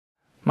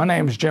My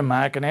name is Jim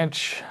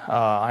McAninch.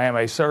 I am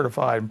a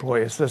certified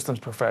employee assistance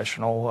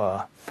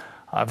professional.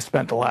 I've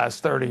spent the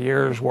last 30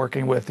 years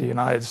working with the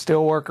United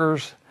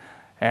Steelworkers,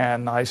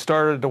 and I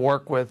started to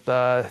work with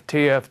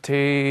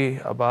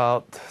TFT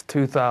about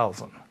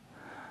 2000.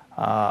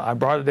 I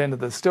brought it into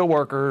the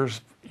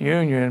Steelworkers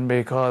union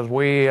because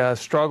we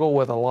struggle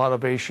with a lot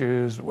of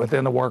issues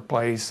within the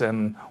workplace,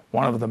 and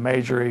one of the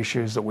major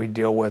issues that we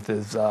deal with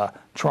is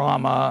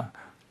trauma,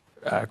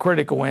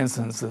 critical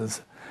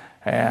instances.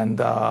 And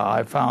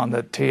I found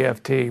that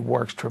TFT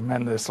works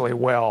tremendously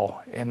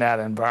well in that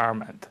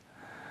environment.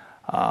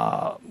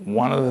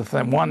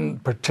 One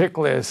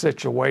particular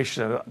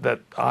situation that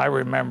I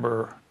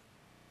remember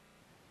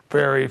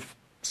very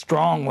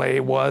strongly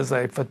was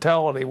a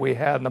fatality we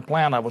had in the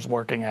plant I was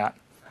working at.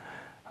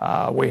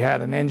 We had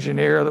an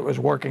engineer that was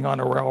working on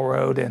the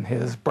railroad, and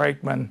his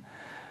brakeman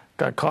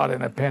got caught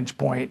in a pinch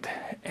point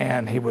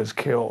and he was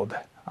killed.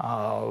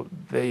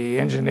 The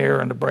engineer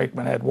and the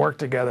brakeman had worked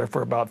together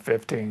for about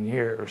 15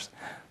 years.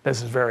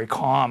 This is very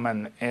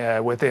common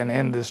within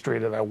industry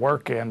that I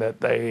work in,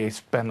 that they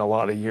spend a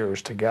lot of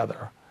years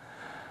together.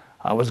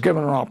 I was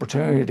given an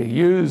opportunity to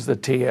use the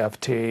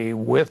TFT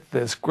with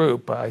this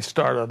group. I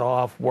started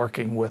off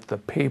working with the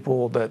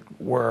people that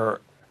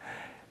were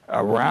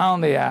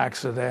around the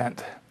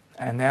accident,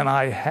 and then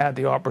I had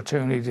the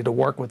opportunity to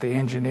work with the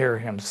engineer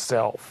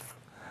himself.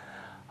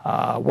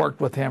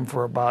 Worked with him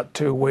for about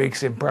 2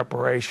 weeks in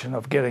preparation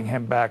of getting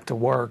him back to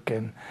work.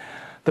 And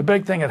the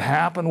big thing that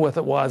happened with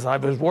it was I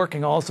was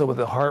working also with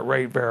the heart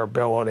rate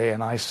variability,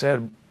 and I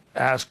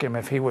asked him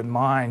if he would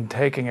mind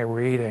taking a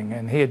reading,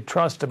 and he had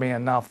trusted me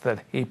enough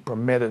that he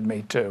permitted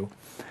me to.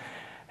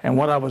 And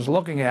what I was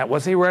looking at,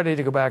 was he ready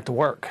to go back to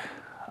work?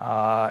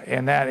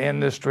 In that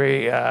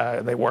industry,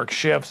 they work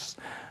shifts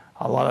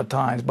a lot of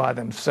times by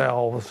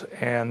themselves,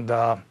 and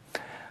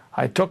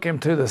I took him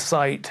to the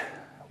site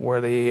where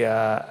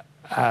the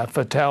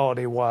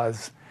fatality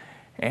was,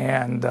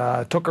 and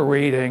took a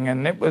reading,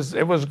 and it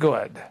was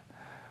good.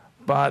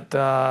 But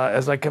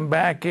as I come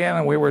back in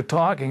and we were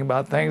talking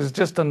about things,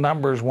 just the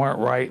numbers weren't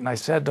right, and I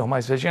said to him,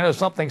 I said, you know,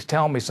 something's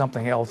telling me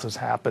something else has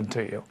happened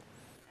to you.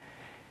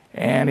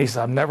 And he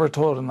said, I've never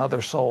told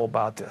another soul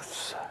about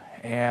this.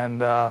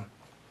 And I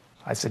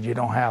said, you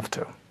don't have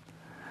to.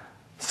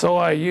 So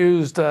I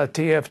used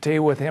TFT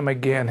with him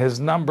again. His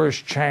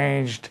numbers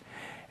changed,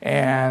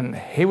 and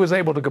he was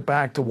able to go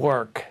back to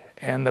work.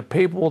 And the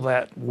people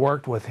that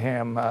worked with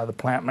him, the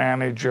plant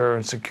manager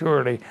and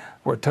security,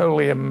 were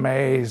totally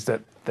amazed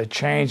at the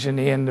change in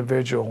the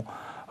individual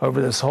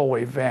over this whole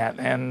event.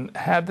 And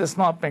had this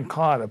not been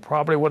caught, it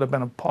probably would have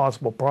been a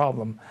possible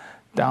problem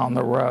down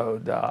the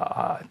road.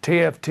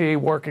 TFT,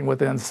 working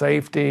within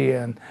safety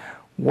and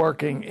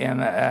working in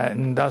an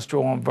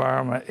industrial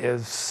environment,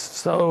 is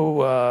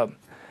so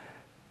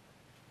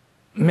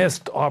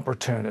missed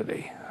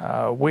opportunity.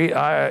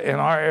 In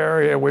our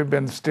area, we've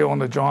been still in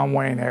the John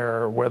Wayne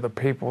era, where the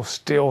people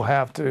still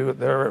have to,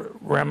 their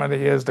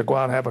remedy is to go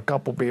out and have a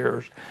couple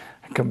beers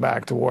and come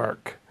back to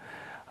work.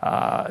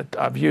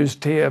 I've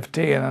used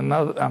TFT in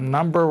a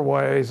number of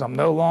ways. I'm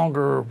no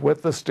longer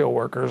with the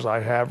Steelworkers.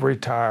 I have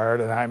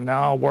retired, and I'm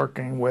now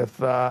working with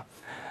the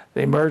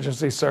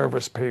emergency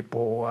service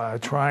people,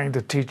 trying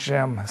to teach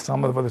them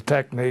some of the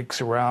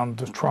techniques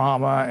around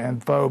trauma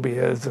and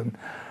phobias, and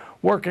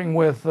working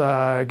with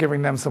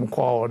giving them some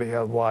quality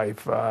of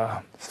life.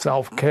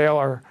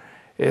 Self-care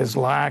is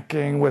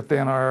lacking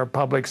within our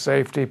public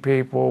safety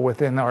people,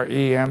 within our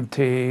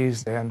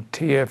EMTs, and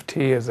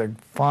TFT is a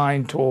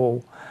fine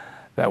tool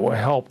that will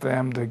help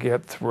them to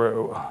get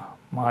through.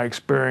 My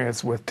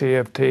experience with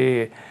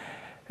TFT,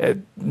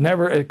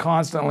 it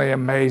constantly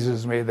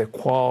amazes me, the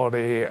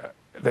quality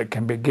that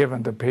can be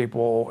given to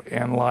people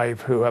in life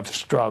who have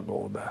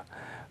struggled.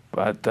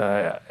 But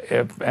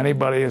if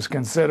anybody is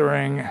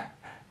considering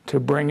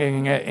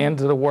bringing it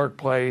into the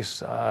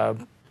workplace,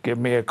 give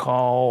me a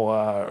call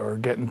or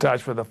get in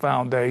touch with the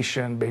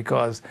foundation,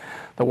 because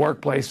the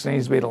workplace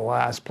seems to be the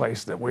last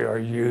place that we are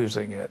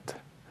using it.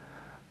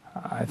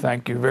 I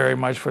thank you very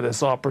much for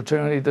this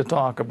opportunity to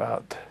talk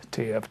about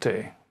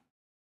TFT.